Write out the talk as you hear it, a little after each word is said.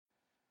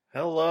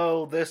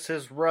Hello, this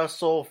is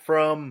Russell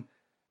from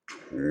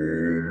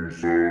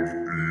Tones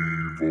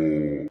of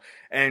Evil.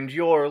 and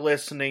you're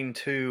listening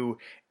to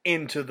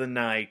Into the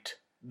Night,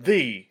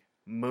 the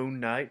Moon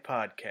Knight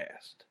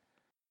podcast.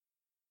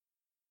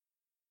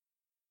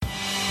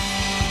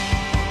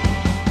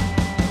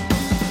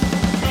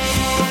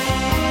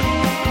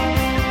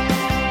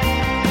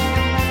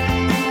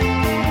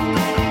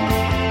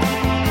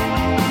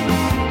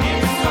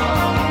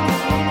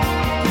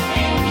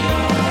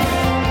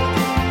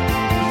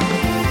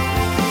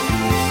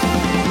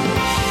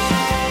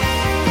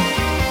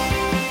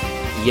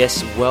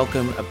 Yes,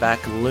 welcome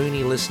back,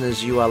 loony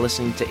listeners. You are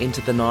listening to Into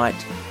the Night,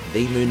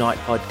 the Moon Knight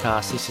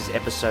podcast. This is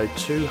episode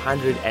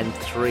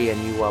 203,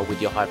 and you are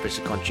with your High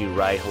Priest Khonshu,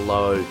 Ray.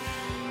 Hello,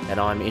 and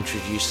I'm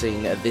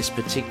introducing this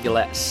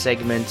particular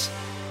segment.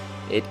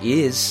 It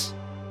is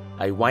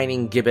a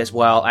waning gibbous.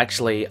 Well,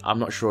 actually, I'm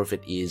not sure if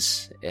it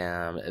is.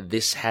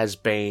 This has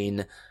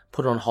been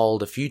put on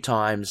hold a few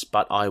times,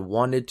 but I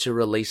wanted to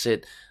release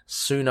it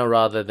sooner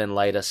rather than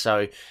later.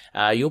 So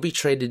you'll be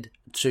treated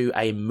to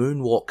a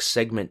Moonwalk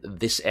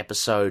segment this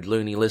episode,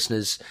 loony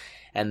listeners,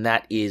 and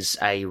that is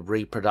a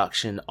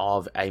reproduction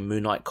of a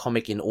Moon Knight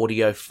comic in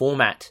audio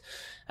format.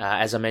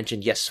 As I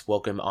mentioned, yes,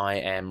 welcome, I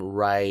am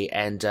Ray,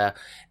 and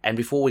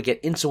before we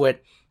get into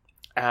it,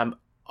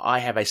 I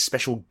have a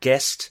special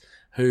guest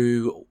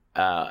who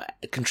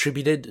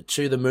contributed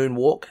to the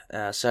Moonwalk.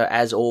 So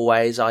as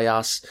always, I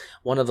ask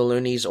one of the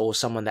loonies or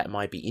someone that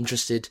might be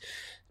interested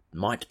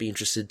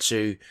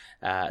to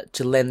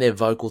lend their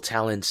vocal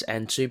talents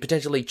and to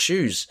potentially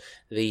choose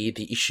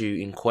the issue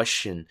in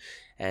question.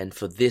 And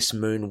for this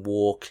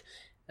Moonwalk,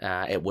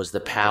 it was the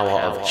power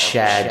of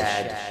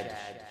Chad.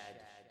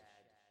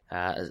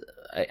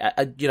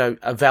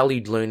 A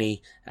valued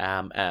loony.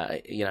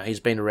 He's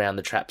been around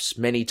the traps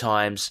many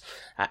times,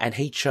 and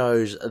he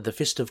chose The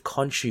Fist of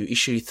Khonshu,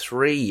 issue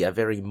 3, a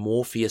very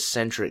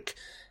Morpheus-centric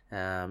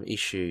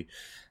issue.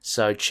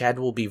 So Chad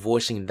will be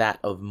voicing that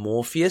of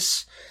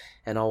Morpheus,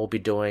 and I will be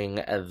doing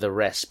the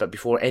rest. But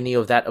before any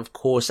of that, of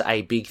course,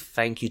 a big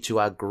thank you to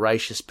our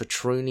gracious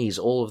patroonies,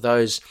 all of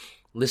those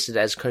listed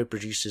as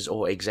co-producers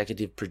or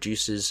executive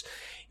producers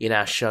in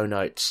our show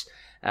notes.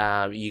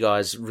 You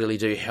guys really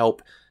do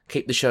help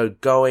keep the show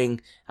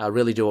going. I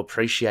really do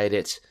appreciate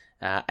it.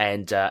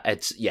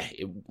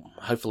 It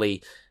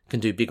hopefully can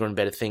do bigger and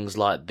better things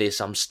like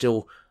this. I'm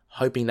still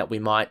hoping that we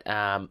might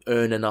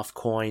earn enough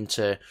coin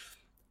to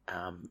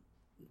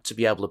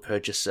be able to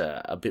purchase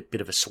a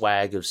bit of a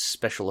swag of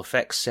special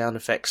effects, sound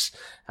effects,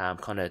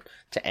 kind of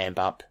to amp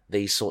up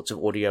these sorts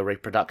of audio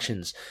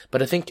reproductions.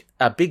 But I think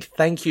a big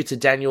thank you to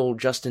Daniel,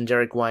 Justin,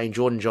 Derek, Wayne,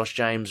 Jordan, Josh,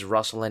 James,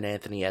 Russell, and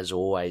Anthony, as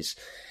always.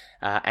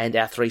 And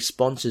our three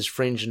sponsors,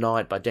 Fringe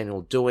Knight by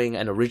Daniel Doing,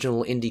 an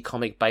original indie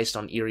comic based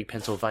on Erie,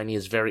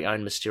 Pennsylvania's very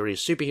own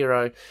mysterious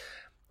superhero.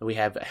 We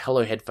have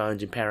Hello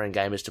Headphones, empowering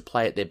gamers to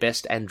play at their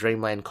best, and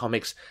Dreamland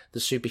Comics, the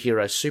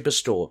superhero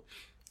superstore.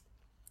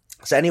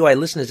 So anyway,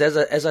 listeners,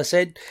 as I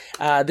said,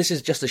 this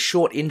is just a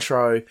short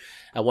intro.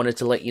 I wanted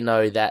to let you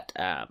know that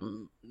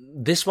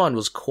this one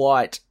was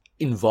quite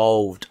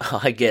involved,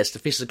 I guess. The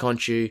Fist of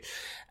Khonshu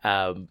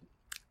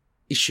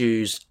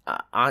issues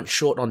aren't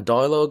short on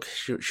dialogue,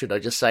 should I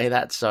just say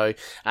that? So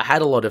I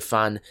had a lot of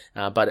fun,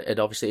 but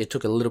it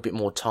took a little bit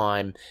more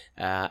time,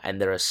 and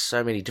there are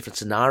so many different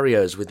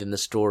scenarios within the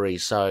story,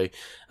 so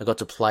I got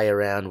to play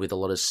around with a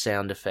lot of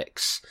sound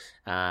effects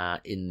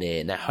in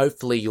there. Now,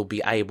 hopefully you'll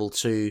be able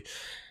to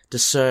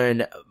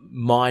discern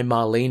my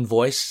Marlene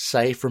voice,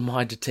 say, from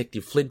my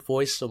Detective Flint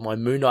voice or my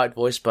Moon Knight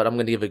voice, but I'm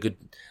going to give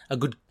a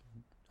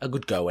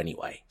good go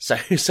anyway. So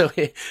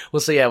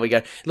we'll see how we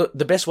go. Look,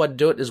 the best way to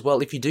do it as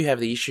well, if you do have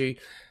the issue,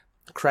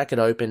 crack it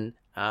open,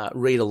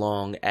 read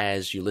along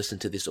as you listen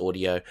to this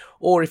audio,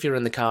 or if you're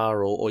in the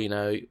car or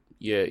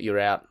you're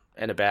out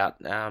and about,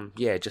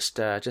 just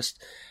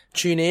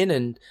tune in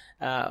and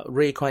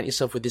reacquaint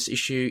yourself with this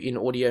issue in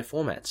audio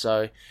format.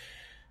 So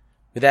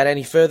without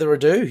any further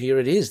ado, here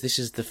it is. This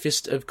is The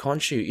Fist of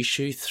Khonshu,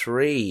 issue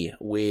 3,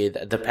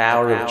 with the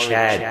power of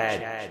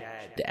Chad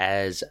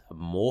as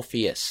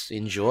Morpheus.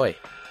 Enjoy.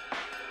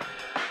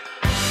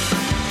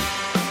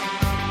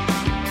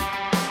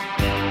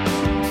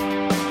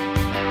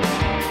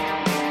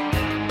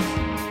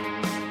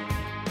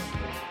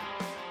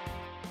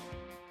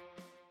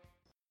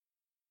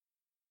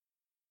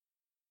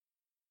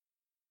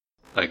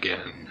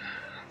 Again,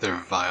 their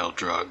vile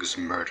drugs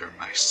murder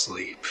my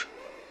sleep,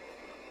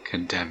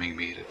 condemning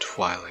me to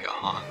twilight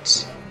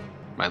haunts,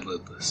 my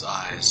lidless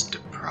eyes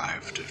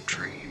deprived of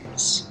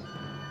dreams.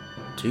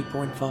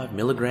 2.5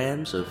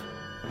 milligrams of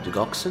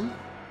digoxin?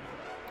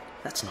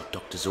 That's not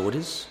doctor's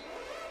orders.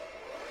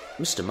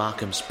 Mr.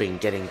 Markham's been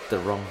getting the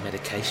wrong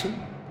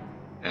medication.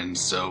 And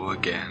so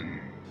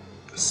again,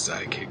 the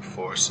psychic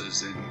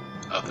forces in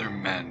other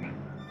men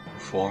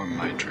form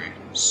my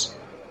dreams.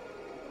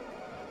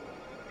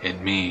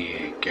 In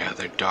me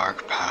gather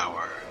dark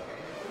power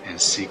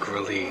and seek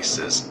release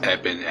as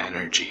ebon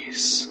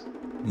energies.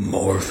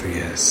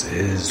 Morpheus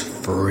is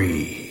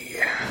free.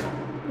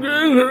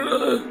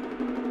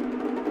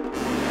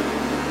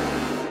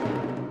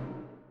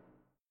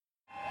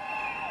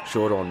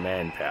 Short on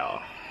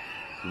manpower.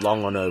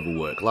 Long on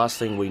overwork. Last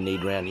thing we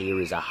need round here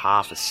is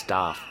half a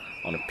staff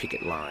on a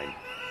picket line.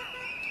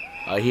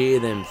 I hear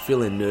them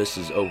fill-in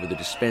nurses over the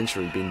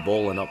dispensary been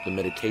balling up the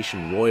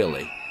medication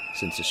royally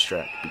since the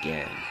strike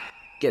began.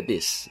 Get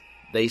this,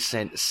 they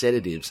sent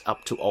sedatives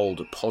up to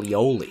old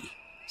Polioli.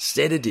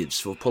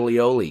 Sedatives for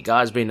Polioli.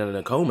 Guy's been in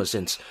a coma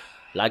since,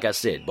 like I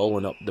said,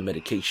 bowling up the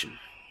medication.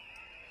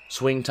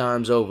 Swing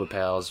time's over,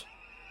 pals.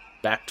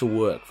 Back to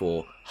work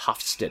for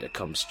Hofstadter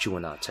comes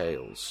chewing our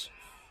tails.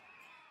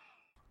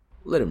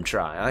 Let him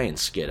try, I ain't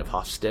scared of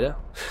Hofstadter.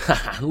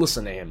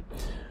 Listen to him.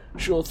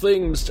 Sure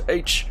thing, Mr.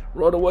 H.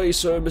 Right away,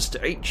 sir,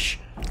 Mr. H.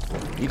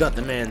 You got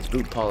the man's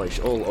boot polish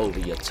all over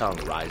your tongue,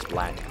 Rise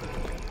Black.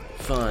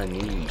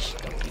 Funny,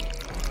 Stumpy.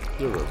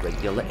 You're a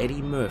regular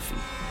Eddie Murphy.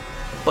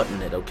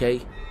 Button it,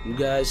 okay? You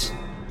guys,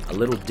 a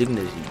little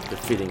dignity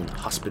befitting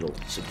hospital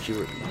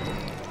security.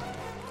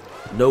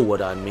 Know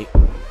what I mean?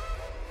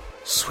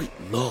 Sweet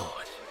Lord.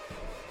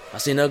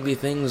 I've seen ugly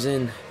things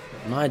in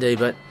my day,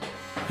 but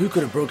who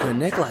could have broken her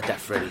neck like that,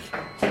 Freddy?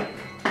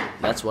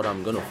 That's what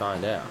I'm gonna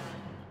find out.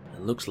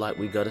 It looks like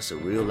we got us a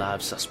real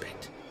live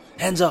suspect.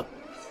 Hands up!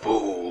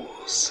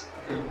 Fools.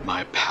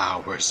 My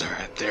powers are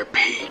at their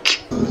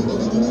peak.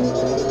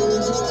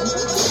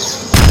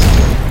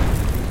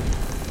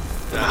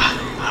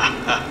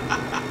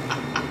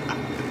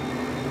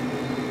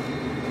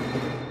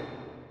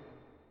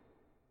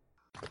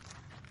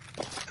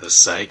 The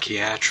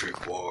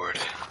psychiatric ward.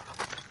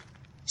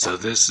 So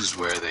this is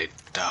where they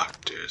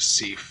doctors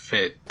see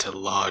fit to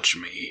lodge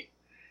me,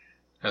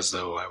 as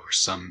though I were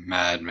some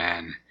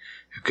madman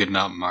who could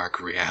not mark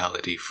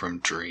reality from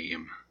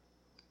dream.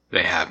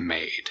 They have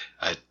made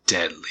a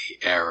deadly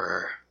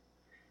error.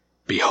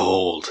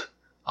 Behold,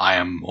 I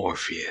am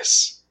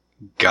Morpheus,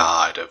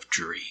 god of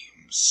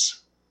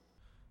dreams.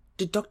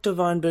 Did Dr.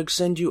 Weinberg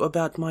send you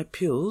about my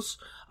pills?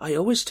 I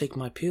always take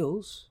my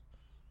pills.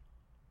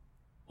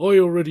 I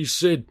already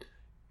said,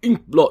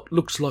 ink blot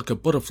looks like a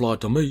butterfly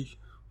to me.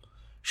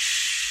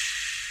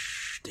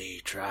 Shh,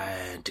 they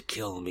trying to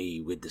kill me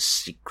with the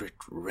secret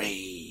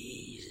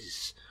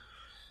rays.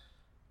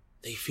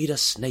 They feed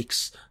us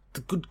snakes,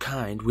 the good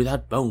kind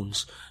without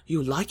bones.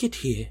 You like it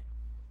here.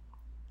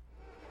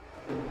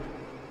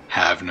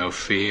 Have no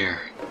fear.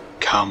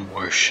 Come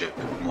worship,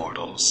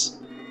 mortals,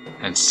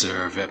 and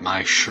serve at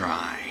my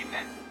shrine.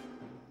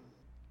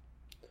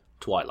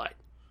 Twilight.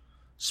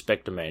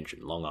 Spectre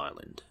Mansion, Long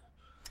Island.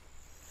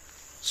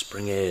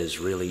 Spring air's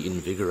really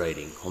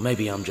invigorating, or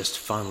maybe I'm just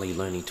finally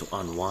learning to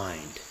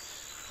unwind.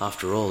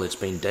 After all, it's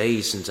been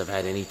days since I've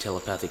had any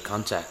telepathic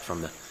contact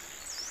from the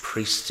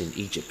priests in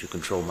Egypt who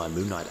control my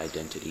Moon Knight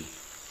identity,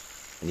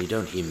 and you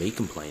don't hear me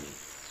complaining.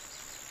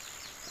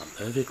 I'm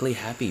perfectly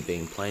happy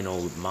being plain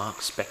old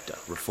Mark Spectre,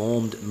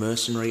 reformed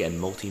mercenary and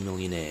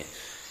multi-millionaire.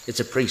 It's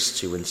a priest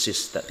who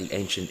insists that the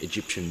ancient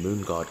Egyptian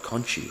moon god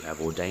Khonshu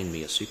have ordained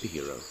me a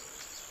superhero,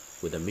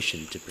 with a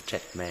mission to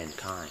protect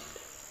mankind.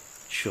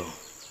 Sure.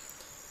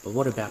 But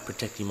what about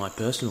protecting my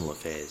personal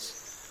affairs?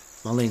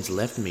 Marlene's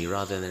left me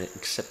rather than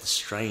accept the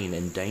strain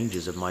and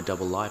dangers of my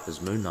double life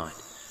as Moon Knight.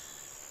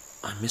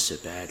 I miss her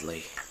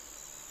badly.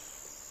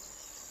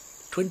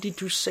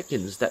 22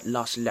 seconds, that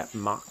last lap,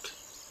 Mark.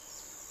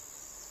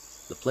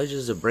 The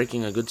pleasures of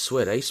breaking a good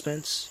sweat, eh,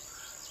 Spence?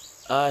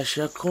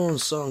 Chacun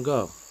son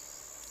go.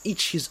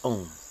 Each his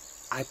own.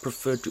 I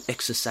prefer to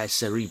exercise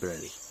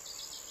cerebrally.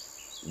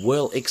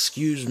 Well,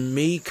 excuse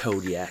me,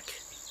 Kodiak,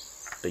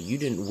 but you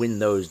didn't win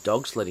those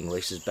dog sledding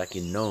races back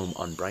in Nome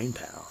on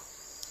brainpower.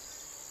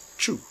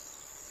 True,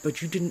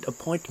 but you didn't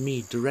appoint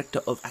me Director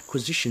of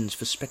Acquisitions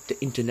for Spectre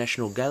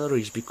International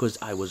Galleries because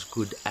I was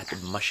good at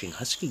mushing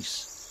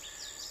huskies.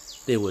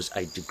 There was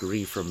a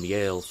degree from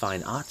Yale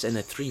Fine Arts and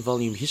a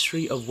 3-volume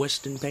history of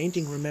Western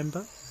painting,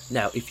 remember?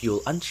 Now, if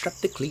you'll unstrap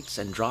the cleats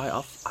and dry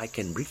off, I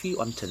can brief you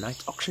on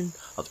tonight's auction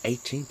of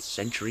 18th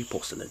century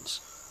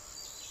porcelains.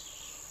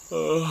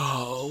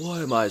 Oh, why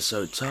am I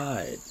so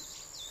tired?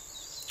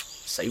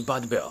 Saved by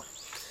the bell.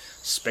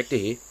 Spectre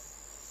here.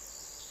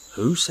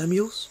 Who,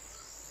 Samuels?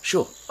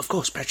 Sure, of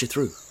course, patch you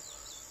through.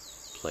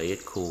 Play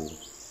it cool.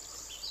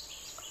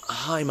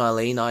 Hi,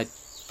 Marlene, I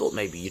thought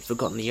maybe you'd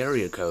forgotten the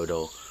area code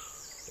or...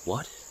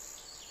 What?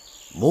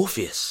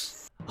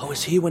 Morpheus. I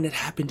was here when it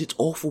happened. It's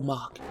awful,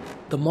 Mark.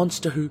 The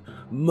monster who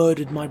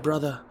murdered my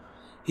brother.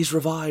 He's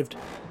revived.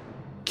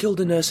 Killed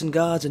a nurse and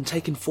guards and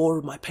taken 4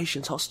 of my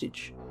patients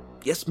hostage.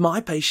 Yes,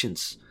 my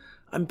patients.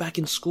 I'm back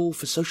in school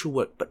for social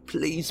work, but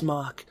please,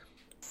 Mark.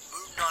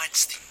 Moon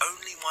Knight's the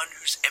only one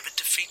who's ever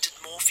defeated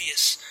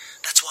Morpheus.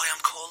 That's why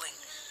I'm calling.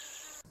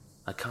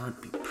 I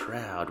can't be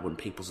proud when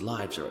people's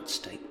lives are at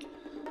stake.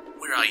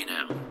 Where are you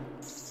now?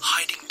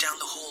 Hiding down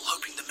the hall,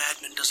 hoping the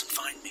madman doesn't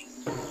find me.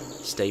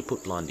 Stay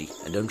put, Blondie,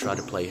 and don't try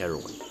to play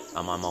heroine.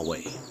 I'm on my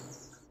way.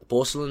 The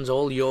porcelain's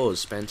all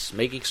yours, Spence.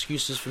 Make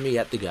excuses for me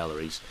at the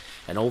galleries.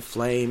 An old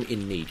flame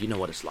in need, you know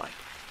what it's like.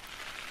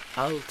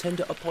 I'll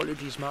tender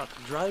apologies, Mark.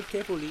 Drive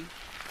carefully.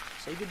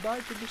 Say goodbye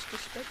to Mr.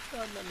 Spectre,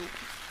 Nanu.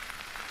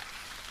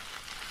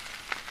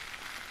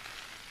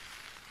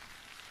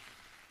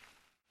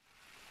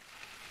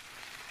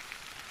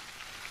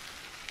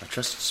 I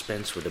trust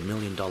Spence with $1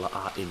 million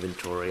art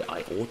inventory.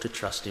 I ought to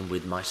trust him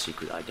with my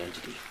secret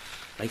identity.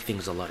 Make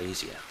things a lot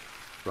easier.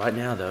 Right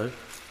now, though,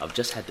 I've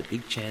just had the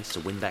big chance to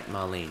win back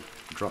Marlene,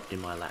 dropped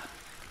in my lap.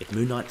 If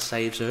Moon Knight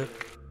saves her...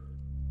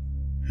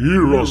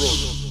 Hear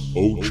us,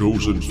 O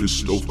chosen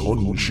fist of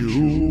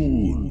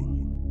Khonshu.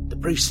 The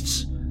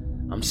priests!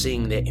 I'm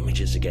seeing their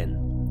images again.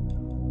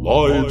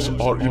 Lives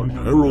are in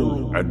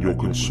peril, and your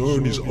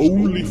concern is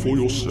only for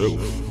yourself.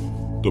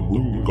 The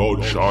moon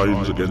god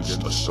shines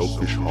against a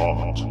selfish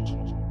heart.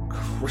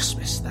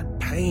 Christmas, that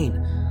pain!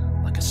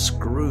 Like a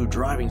screw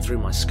driving through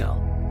my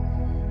skull.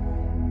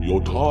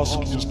 Your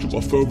task is to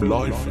affirm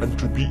life and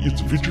to be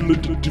its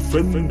vigilant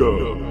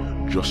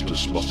defender.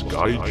 Justice must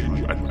guide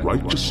you, and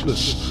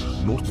righteousness,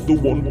 not the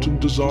wanton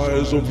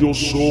desires of your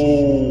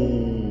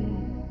soul.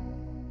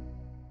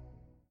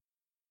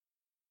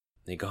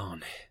 They're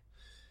gone.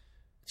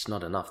 It's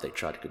not enough they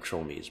tried to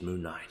control me as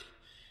Moon Knight.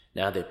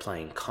 Now they're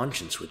playing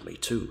conscience with me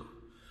too.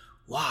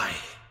 Why?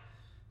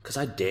 Because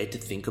I dared to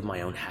think of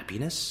my own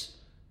happiness?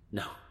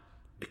 No,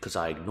 because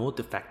I ignored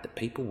the fact that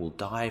people will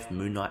die if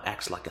Moon Knight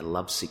acts like a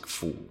lovesick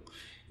fool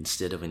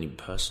instead of an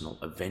impersonal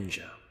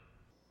avenger.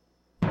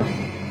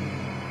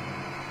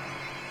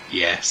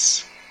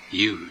 Yes,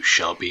 you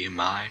shall be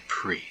my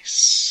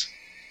priests.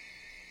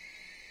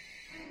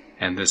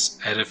 And this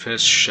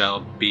edifice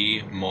shall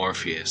be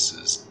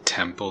Morpheus's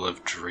Temple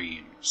of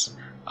Dreams,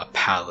 a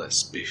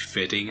palace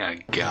befitting a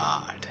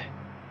god.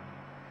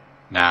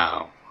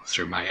 Now,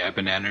 through my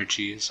ebon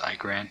energies, I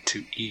grant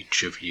to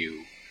each of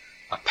you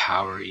a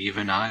power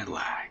even I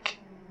lack.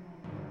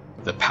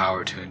 The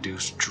power to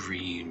induce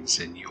dreams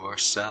in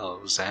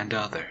yourselves and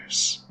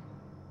others.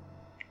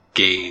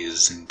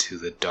 Gaze into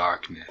the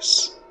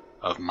darkness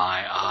of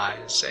my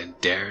eyes and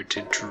dare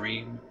to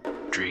dream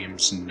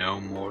dreams no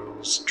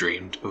mortals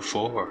dreamed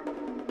before.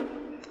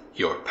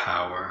 Your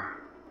power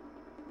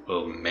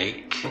will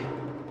make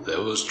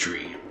those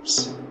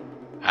dreams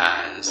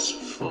as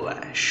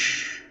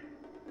flesh.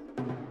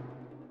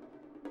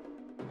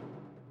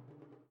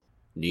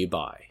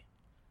 Nearby.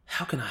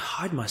 How can I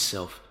hide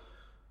myself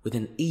with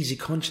an easy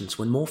conscience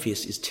when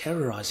Morpheus is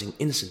terrorizing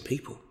innocent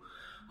people?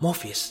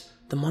 Morpheus,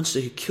 the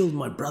monster who killed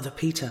my brother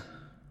Peter.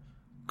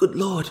 Good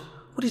Lord,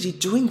 what is he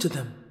doing to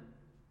them?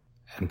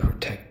 And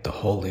protect the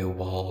holy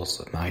walls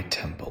of my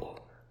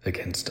temple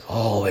against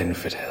all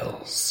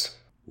infidels.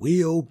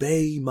 We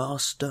obey,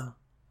 Master.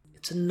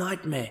 It's a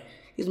nightmare.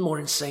 He's more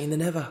insane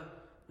than ever.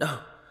 No,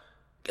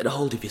 get a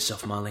hold of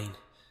yourself, Marlene.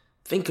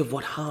 Think of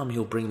what harm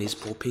he'll bring these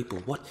poor people,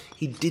 what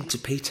he did to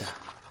Peter.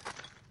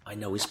 I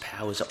know his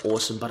powers are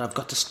awesome, but I've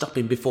got to stop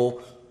him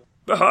before...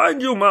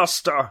 Behind you,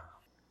 Master!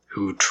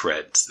 Who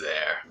treads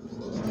there?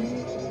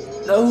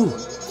 No!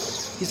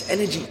 His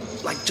energy,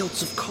 like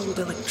jolts of cold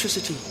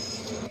electricity.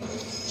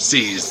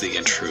 Seize the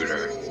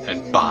intruder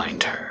and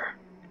bind her.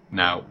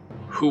 Now,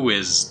 who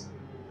is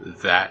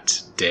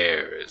that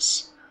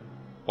dares?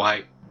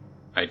 Why,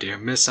 my dear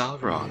Miss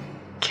Alron,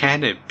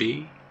 can it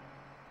be?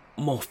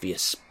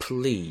 Morpheus,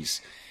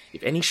 please.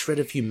 If any shred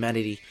of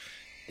humanity...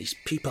 These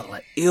people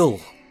are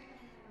ill.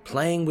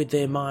 Playing with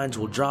their minds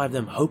will drive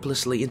them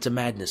hopelessly into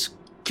madness.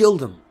 Kill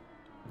them.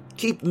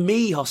 Keep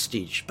me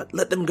hostage, but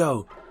let them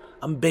go.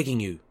 I'm begging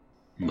you.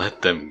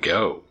 Let them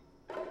go.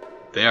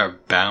 They are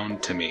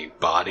bound to me,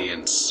 body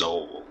and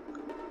soul.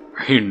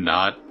 Are you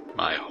not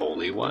my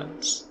holy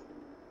ones?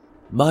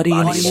 Body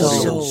and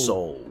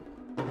soul.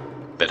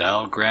 But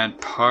I'll grant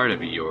part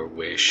of your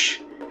wish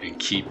and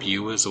keep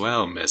you as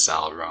well, Miss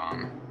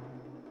Alron.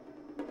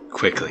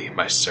 Quickly,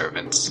 my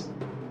servants,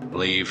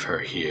 leave her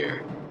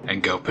here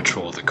and go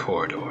patrol the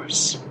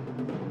corridors.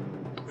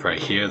 For I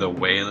hear the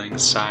wailing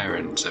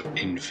sirens of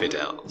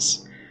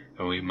infidels,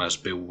 and we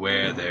must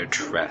beware their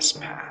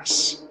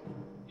trespass.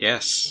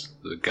 Yes,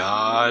 the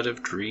god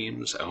of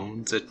dreams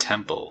owns a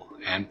temple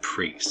and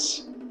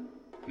priests.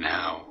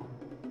 Now,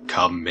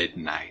 come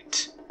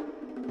midnight,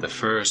 the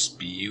first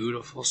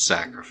beautiful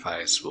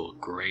sacrifice will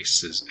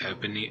grace his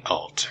ebony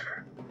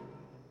altar.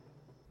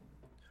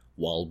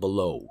 While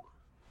below.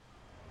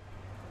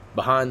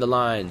 Behind the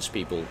lines,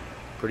 people.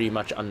 Pretty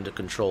much under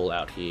control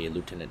out here,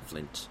 Lieutenant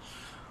Flint.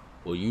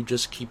 Will you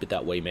just keep it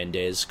that way,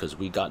 Mendez, because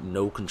we got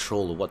no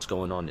control of what's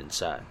going on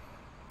inside.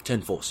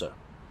 10-4, sir.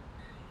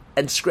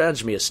 And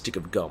scrounge me a stick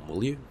of gum,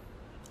 will you?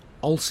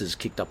 Ulcers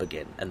kicked up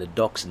again, and the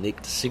doc's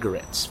nicked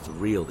cigarettes for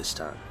real this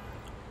time.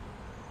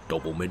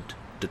 Double mint,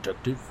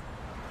 detective?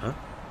 Huh?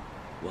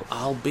 Well,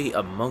 I'll be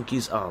a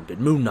monkey's armpit.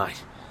 Moon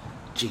Knight.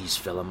 Jeez,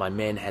 fella, my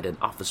man had an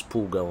office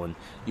pool going.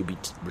 You'll be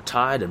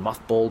retired and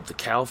mothballed the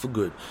cow for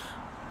good.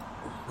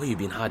 Where you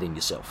been hiding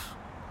yourself?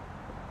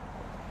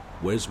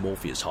 Where's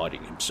Morpheus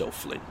hiding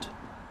himself, Flint?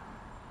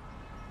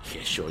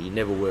 Yeah, sure, you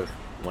never were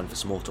one for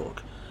small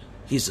talk.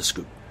 Here's the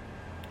scoop.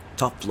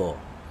 Top floor.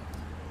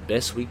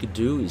 Best we could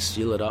do is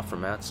seal it off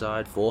from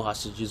outside, 4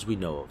 hostages we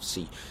know of.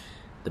 See,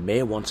 the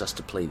mayor wants us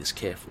to play this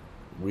careful.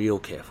 Real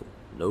careful.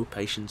 No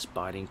patience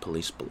biting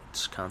police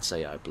bullets. Can't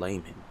say I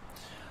blame him.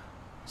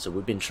 So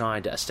we've been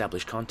trying to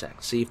establish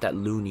contact. See if that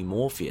loony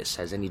Morpheus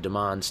has any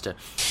demands to...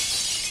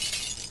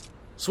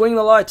 Swing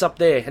the lights up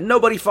there, and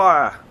nobody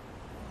fire!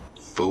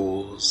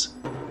 fools.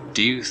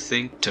 Do you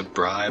think to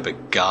bribe a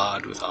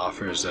god with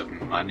offers of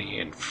money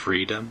and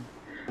freedom,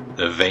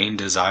 the vain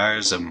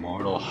desires of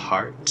mortal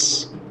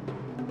hearts?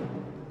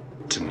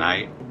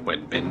 Tonight,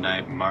 when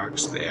midnight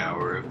marks the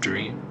hour of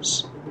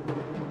dreams,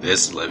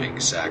 this living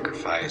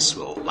sacrifice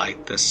will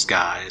light the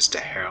skies to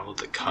herald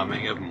the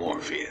coming of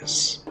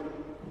Morpheus.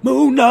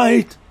 Moon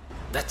Knight!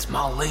 That's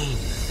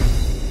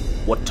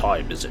Marlene. What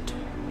time is it?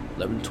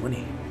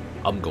 11:20.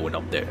 I'm going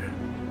up there.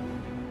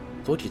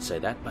 Thought you'd say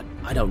that, but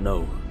I don't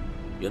know.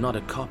 You're not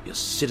a cop, you're a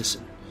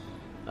citizen.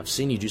 I've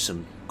seen you do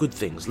some good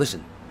things.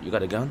 Listen, you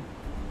got a gun?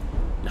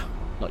 No,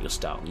 not your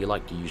style. You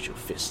like to use your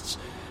fists.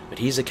 But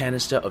here's a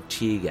canister of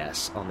tear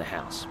gas on the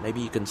house.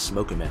 Maybe you can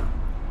smoke him out.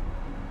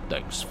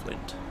 Thanks,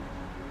 Flint.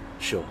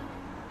 Sure.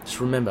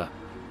 Just remember,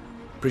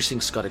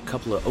 Precinct's got a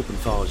couple of open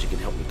files you can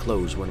help me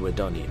close when we're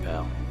done here,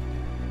 pal.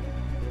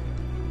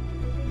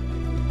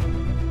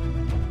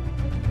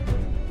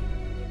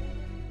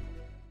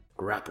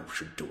 Grapple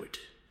should do it.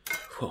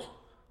 Whew,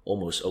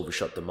 almost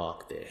overshot the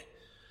mark there.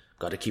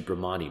 Gotta keep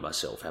reminding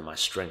myself how my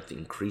strength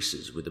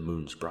increases with the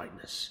moon's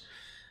brightness.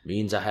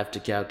 Means I have to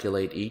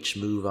calculate each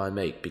move I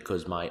make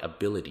because my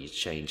abilities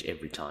change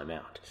every time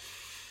out.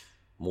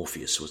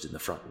 Morpheus was in the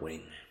front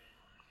wing.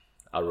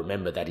 I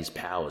remember that his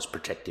powers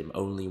protect him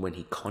only when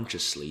he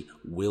consciously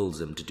wills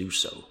them to do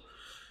so.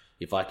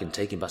 If I can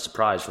take him by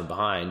surprise from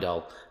behind,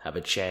 I'll have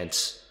a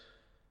chance.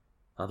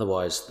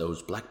 Otherwise,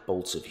 those black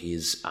bolts of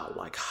his are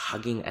like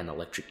hugging an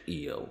electric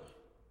eel.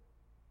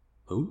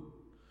 Who?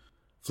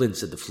 Flint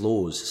said the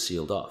floor's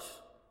sealed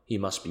off. He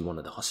must be one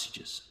of the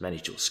hostages,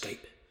 managed to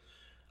escape.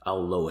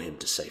 I'll lower him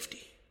to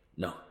safety.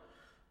 No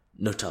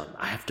time.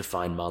 I have to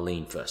find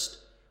Marlene first.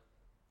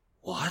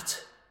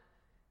 What?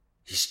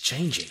 He's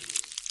changing.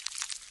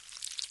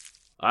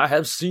 I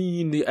have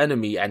seen the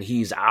enemy and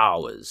he's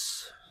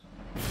ours.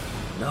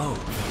 No,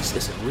 this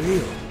isn't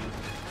real.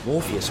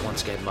 Morpheus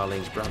once gave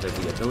Marlene's brother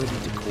the ability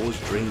to cause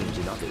dreams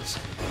in others.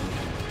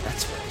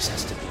 That's what this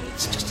has to be.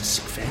 It's just a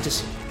sick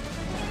fantasy.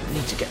 I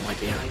need to get my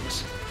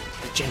bearings.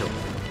 The general,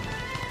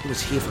 who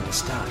was here from the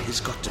start, has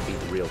got to be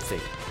the real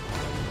thing.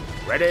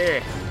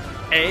 Ready,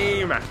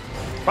 aim,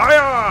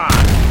 fire!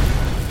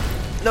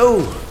 No!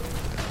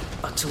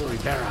 Artillery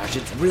barrage,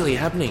 it's really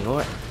happening,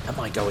 or am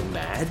I going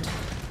mad?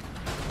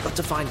 Got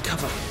to find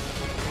cover.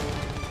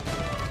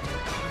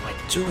 What am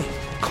I doing?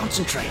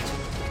 Concentrate.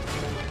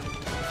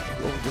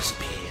 It'll all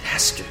disappear, it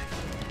has to.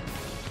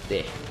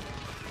 There.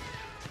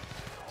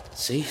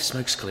 See,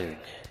 smoke's clearing.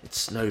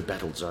 It's no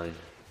battle zone.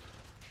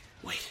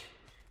 Wait,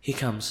 here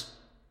comes.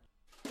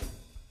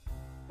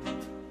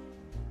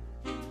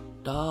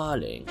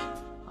 Darling,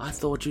 I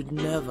thought you'd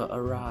never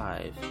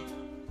arrive.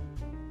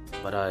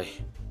 But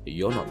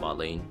you're not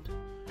Marlene.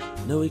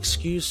 No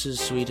excuses,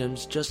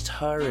 sweetums, just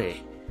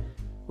hurry.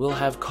 We'll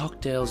have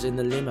cocktails in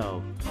the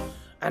limo.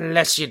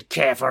 Unless you'd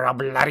care for a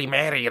Bloody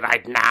Mary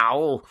right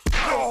now.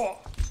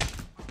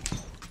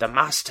 The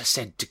master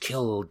said to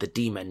kill the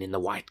demon in the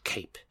white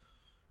cape.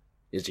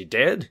 Is he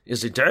dead?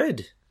 Is he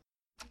dead?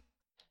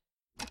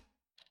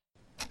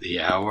 The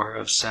hour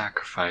of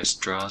sacrifice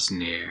draws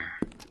near.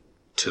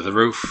 To the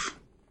roof.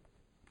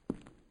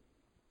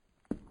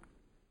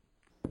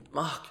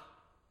 Mark,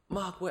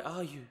 where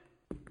are you?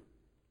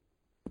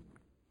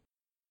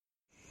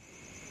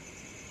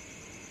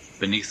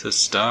 Beneath the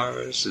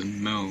stars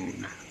and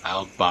moon,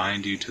 I'll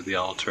bind you to the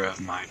altar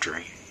of my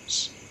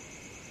dreams.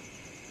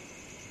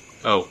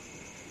 Oh,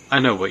 I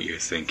know what you're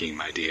thinking,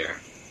 my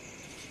dear.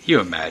 You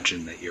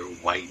imagine that your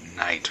white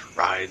knight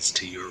rides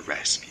to your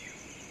rescue.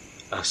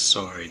 A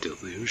sorry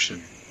delusion.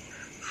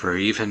 For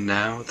even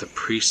now, the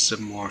priests of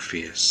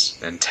Morpheus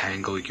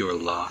entangle your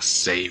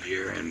lost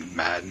savior in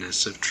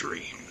madness of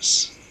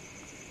dreams,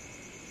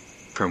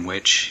 from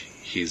which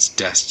he is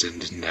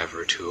destined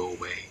never to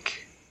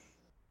awake.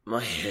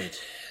 My head,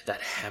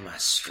 that hammer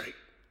straight.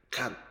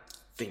 Can't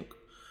think.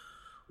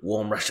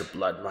 Warm rush of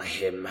blood, my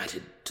hair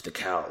matted to the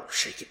cowl.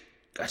 Shake it.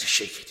 Gotta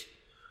shake it.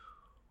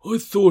 I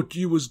thought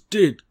you was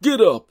dead. Get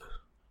up.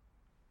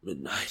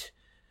 Midnight,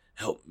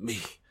 help me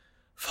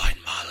find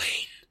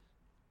Marlene.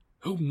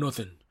 Oh,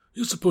 nothing.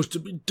 You're supposed to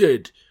be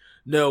dead.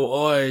 Now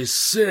I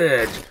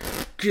said,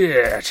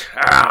 get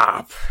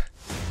up.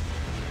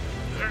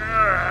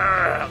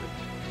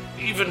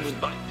 Even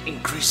with my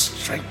increased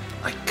strength,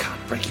 I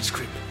can't break his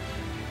grip.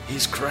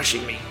 He's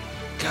crushing me.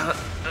 Can't.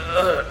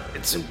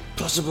 It's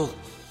impossible.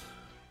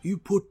 You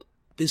put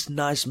this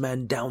nice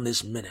man down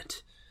this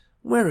minute.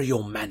 Where are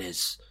your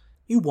manners?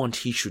 You want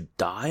he should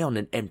die on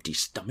an empty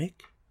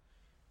stomach?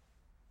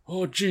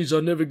 Oh, jeez,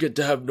 I never get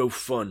to have no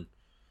fun.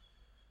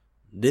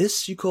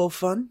 This you call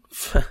fun?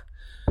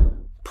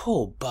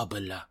 Poor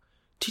Bubbler.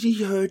 Did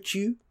he hurt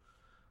you?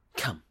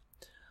 Come.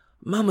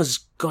 Mama's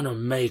gonna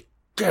make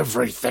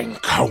everything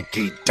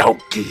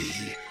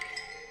hokey-dokey.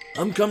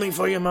 I'm coming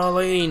for you,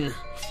 Marlene.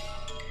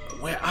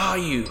 Where are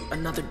you?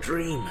 Another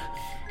dream.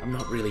 I'm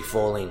not really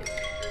falling.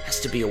 Has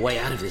to be a way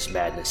out of this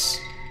madness.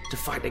 To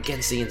fight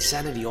against the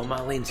insanity or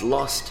Marlene's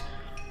lost.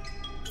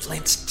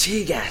 Flint's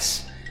tear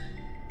gas.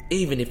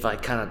 Even if I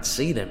can't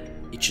see them,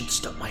 it should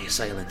stop my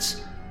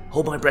assailants.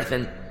 Hold my breath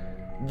and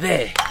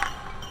There.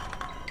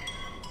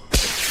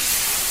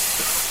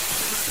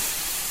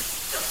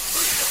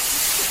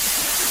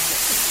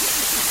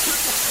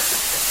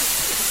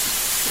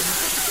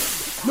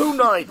 Moon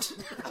Knight!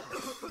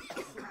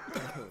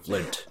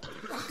 Flint,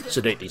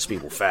 sedate these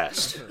people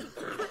fast.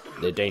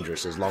 They're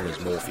dangerous as long as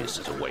Morpheus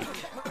is awake.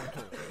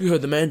 You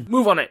heard the man.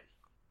 Move on it!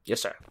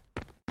 Yes, sir.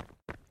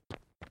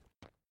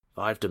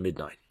 5 to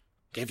midnight.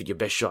 Gave it your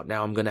best shot.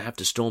 Now I'm gonna have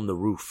to storm the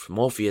roof.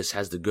 Morpheus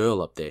has the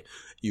girl up there.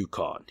 You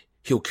can't.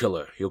 He'll kill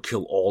her. He'll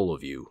kill all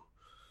of you.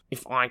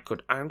 If I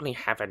could only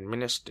have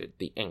administered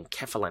the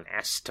Encephalin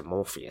S to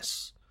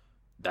Morpheus.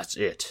 That's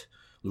it.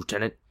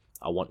 Lieutenant,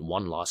 I want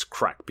one last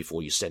crack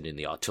before you send in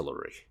the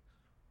artillery.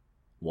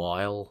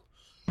 While...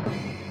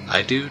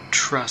 I do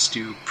trust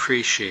you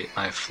appreciate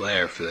my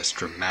flair for this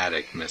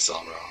dramatic, Miss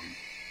Alron.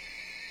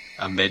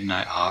 A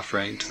midnight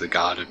offering to the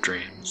god of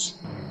dreams,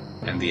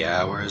 and the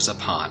hour is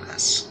upon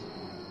us.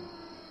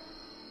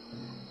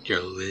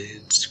 Your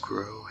lids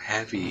grow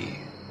heavy,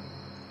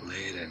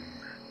 laden.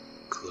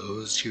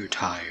 Close your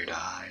tired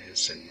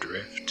eyes and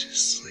drift to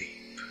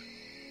sleep.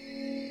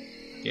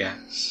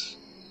 Yes,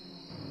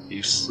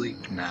 you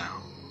sleep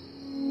now.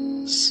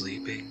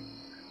 Sleeping,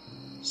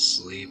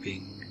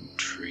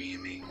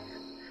 dreaming,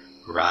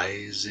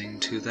 rising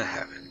to the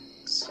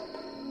heavens,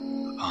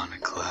 upon a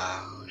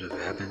cloud of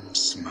ebon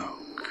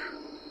smoke.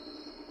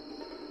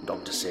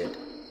 Doctor said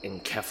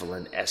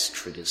Encephalin S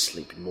triggers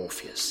sleep in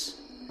Morpheus,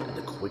 and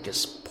the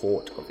quickest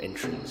port of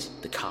entry is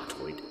the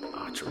carotid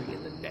artery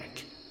in the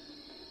neck.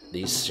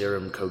 These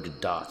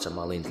serum-coated darts are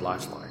Marlene's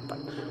lifeline, but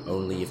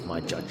only if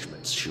my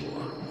judgment's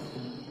sure.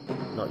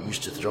 Not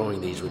used to throwing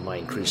these with my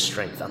increased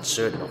strength,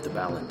 uncertain of the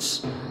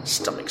balance.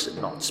 Stomach's at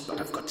knots, but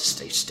I've got to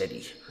stay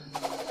steady.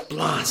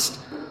 Blast!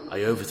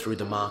 I overthrew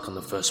the mark on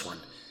the first one,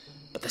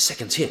 but the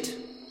second's hit.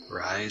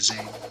 Rise.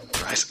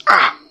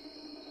 Ah!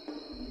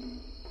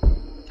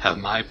 Have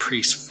my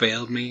priests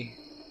failed me?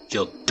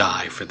 You'll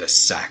die for this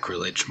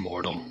sacrilege,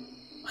 mortal.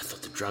 I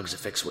thought the drug's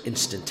effects were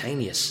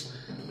instantaneous.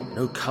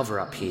 No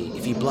cover-up here.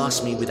 If you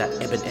blast me with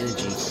that ebon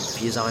energy, it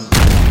appears I'm...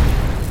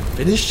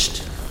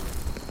 finished?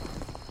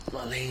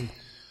 Marlene,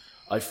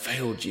 I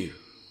failed you.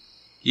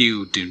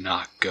 You do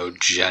not go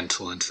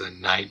gentle into the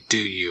night, do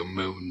you,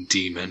 moon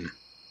demon?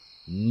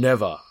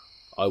 Never.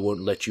 I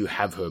won't let you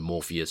have her,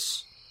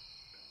 Morpheus.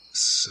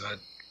 Suddenly.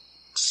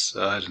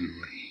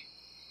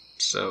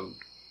 So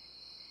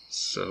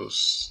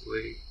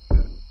sleep.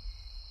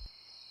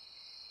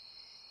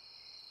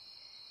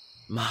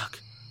 Mark,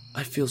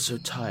 I feel so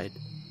tired.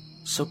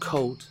 So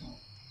cold.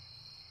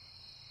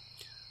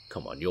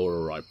 Come on, you're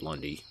alright,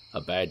 Blondie. A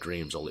bad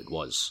dream's all it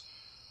was.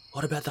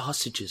 What about the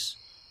hostages?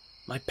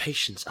 My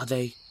patients, are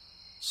they...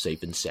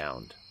 Safe and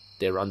sound.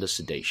 They're under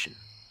sedation.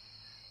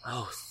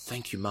 Oh,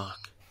 thank you,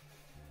 Mark.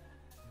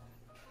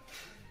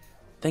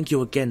 Thank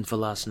you again for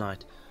last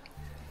night.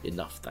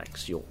 Enough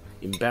thanks, you're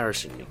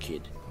embarrassing me,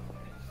 kid.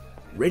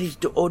 Ready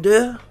to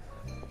order?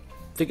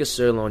 Thick as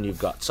sirloin you've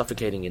got,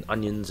 suffocating in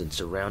onions and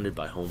surrounded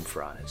by home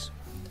fries.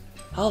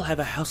 I'll have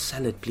a house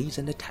salad, please,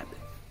 and a tablet.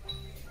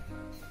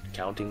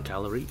 Counting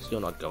calories?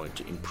 You're not going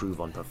to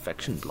improve on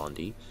perfection,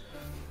 Blondie.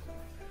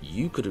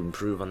 You could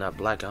improve on that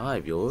black eye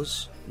of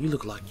yours. You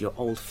look like your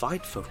old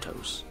fight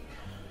photos.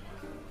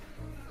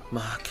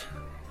 Mark,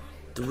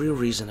 the real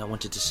reason I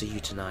wanted to see you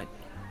tonight.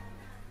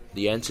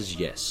 The answer's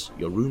yes.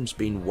 Your room's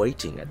been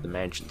waiting at the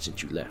mansion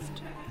since you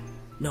left.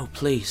 No,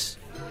 please.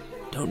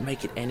 Don't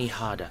make it any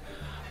harder.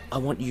 I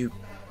want you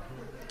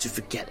to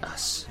forget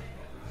us.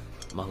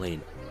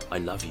 Marlene, I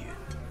love you.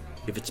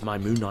 If it's my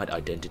Moon Knight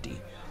identity,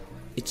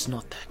 it's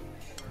not that.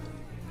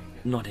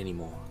 Not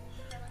anymore.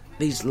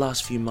 These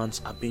last few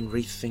months I've been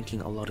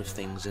rethinking a lot of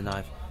things and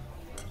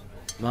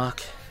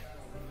Mark,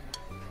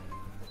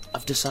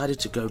 I've decided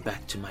to go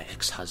back to my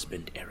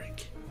ex-husband,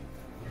 Eric.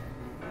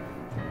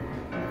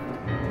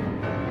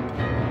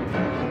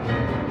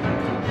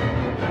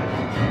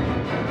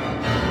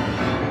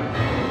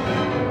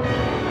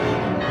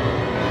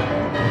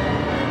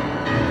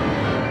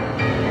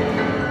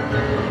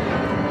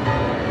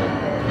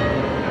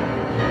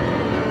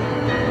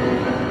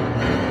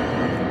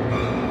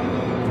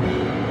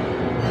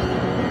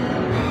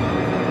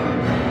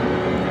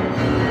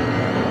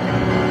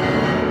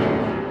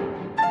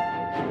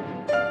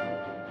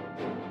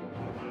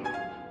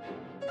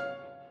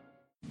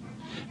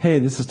 Hey,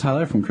 this is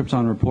Tyler from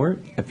Krypton Report.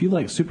 If you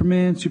like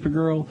Superman,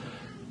 Supergirl,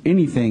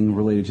 anything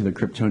related to the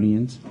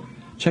Kryptonians,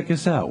 check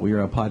us out. We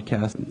are a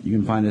podcast. You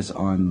can find us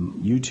on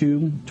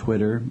YouTube,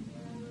 Twitter,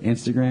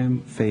 Instagram,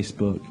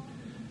 Facebook.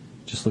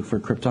 Just look for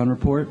Krypton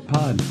Report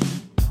Pod.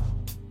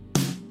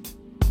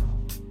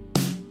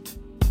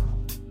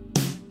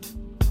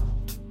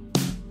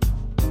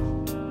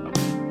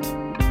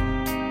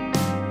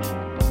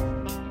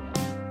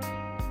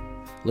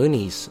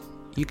 Loonies,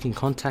 you can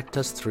contact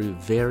us through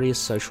various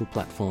social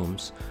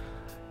platforms.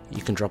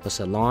 You can drop us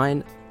a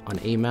line on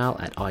email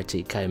at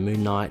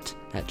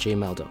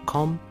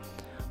itkmoonnight@gmail.com.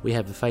 We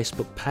have a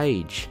Facebook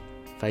page,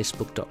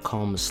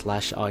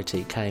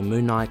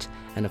 facebook.com/itkmoonnight,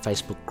 and a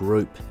Facebook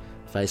group,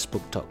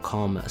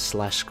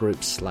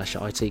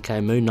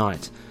 facebook.com/groups/ITK Moon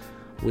Knight.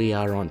 We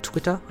are on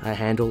Twitter. Our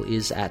handle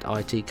is at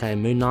ITK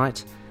Moon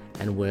Knight,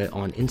 and we're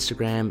on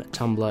Instagram,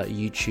 Tumblr,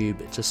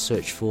 YouTube. Just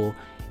search for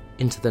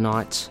Into the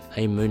Night,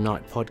 a Moon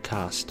Knight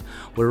podcast.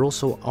 We're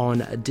also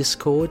on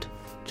Discord.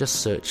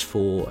 Just search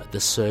for the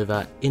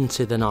server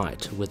Into the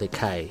Night with a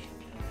K.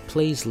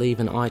 Please leave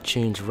an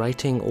iTunes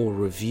rating or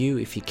review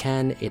if you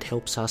can. It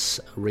helps us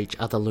reach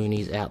other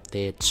loonies out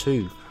there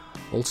too.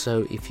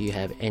 Also, if you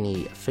have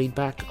any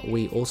feedback,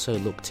 we also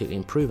look to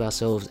improve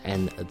ourselves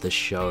and the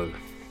show.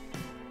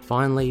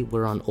 Finally,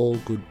 we're on all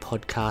good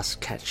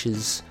podcast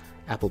catchers: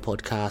 Apple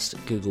Podcast,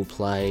 Google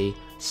Play,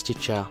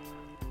 Stitcher,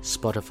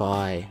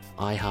 Spotify,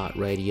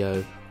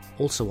 iHeartRadio,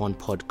 also on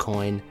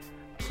Podcoin.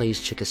 Please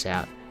check us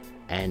out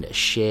and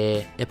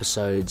share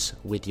episodes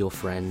with your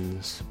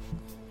friends.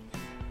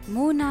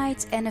 Moon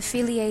Knight and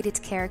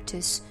affiliated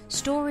characters,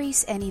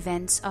 stories and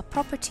events are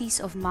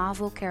properties of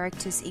Marvel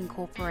Characters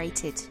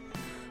Incorporated.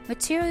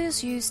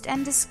 Materials used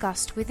and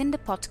discussed within the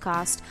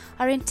podcast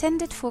are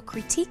intended for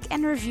critique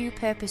and review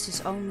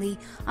purposes only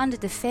under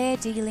the fair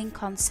dealing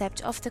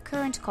concept of the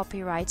current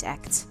Copyright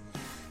Act.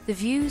 The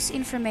views,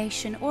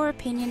 information or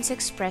opinions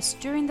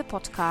expressed during the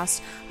podcast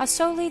are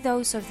solely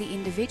those of the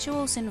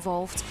individuals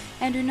involved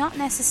and do not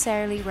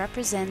necessarily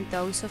represent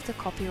those of the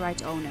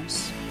copyright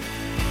owners.